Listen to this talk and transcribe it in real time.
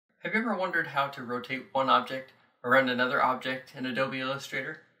Have you ever wondered how to rotate one object around another object in Adobe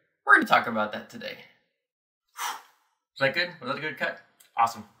Illustrator? We're going to talk about that today. Was that good? Was that a good cut?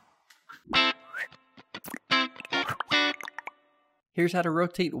 Awesome. Here's how to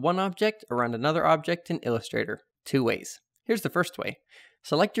rotate one object around another object in Illustrator. 2 ways. Here's the first way.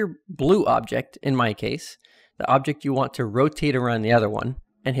 Select your blue object, in my case, the object you want to rotate around the other one,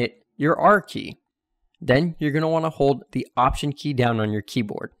 and hit your R key. Then you're going to want to hold the Option key down on your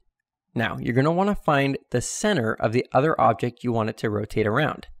keyboard. Now, you're going to want to find the center of the other object you want it to rotate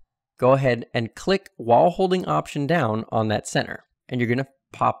around. Go ahead and click while holding Option down on that center, and you're going to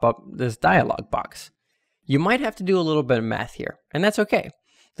pop up this dialog box. You might have to do a little bit of math here, and that's okay.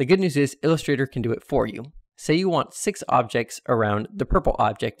 The good news is Illustrator can do it for you. Say you want 6 objects around the purple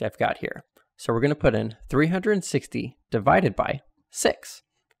object I've got here. So we're going to put in 360 divided by 6.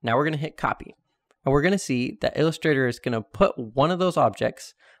 Now we're going to hit copy. And we're going to see that Illustrator is going to put one of those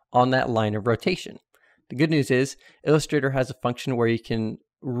objects on that line of rotation. The good news is Illustrator has a function where you can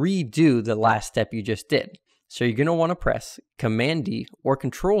redo the last step you just did. So you're going to want to press Command D or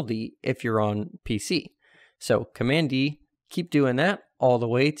Control D if you're on PC. So Command D, keep doing that all the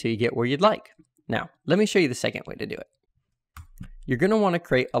way till you get where you'd like. Now, let me show you the second way to do it. You're going to want to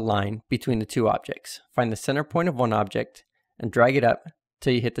create a line between the 2 objects. Find the center point of one object and drag it up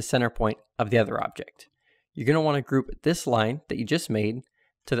till you hit the center point of the other object. You're going to want to group this line that you just made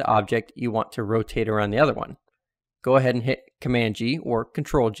to the object you want to rotate around the other one. Go ahead and hit Command G or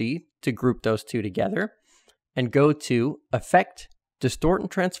Control G to group those 2 together, and go to Effect, Distort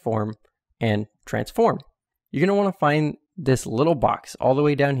and Transform, and Transform. You're going to want to find this little box all the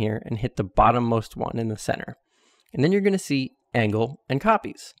way down here and hit the bottommost one in the center. And then you're going to see Angle and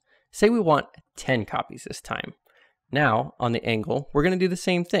Copies. Say we want 10 copies this time. Now, on the angle, we're going to do the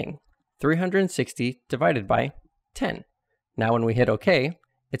same thing. 360 divided by 10. Now when we hit OK,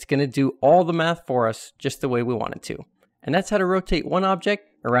 it's going to do all the math for us just the way we want it to. And that's how to rotate one object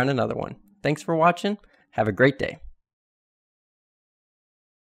around another one. Thanks for watching. Have a great day.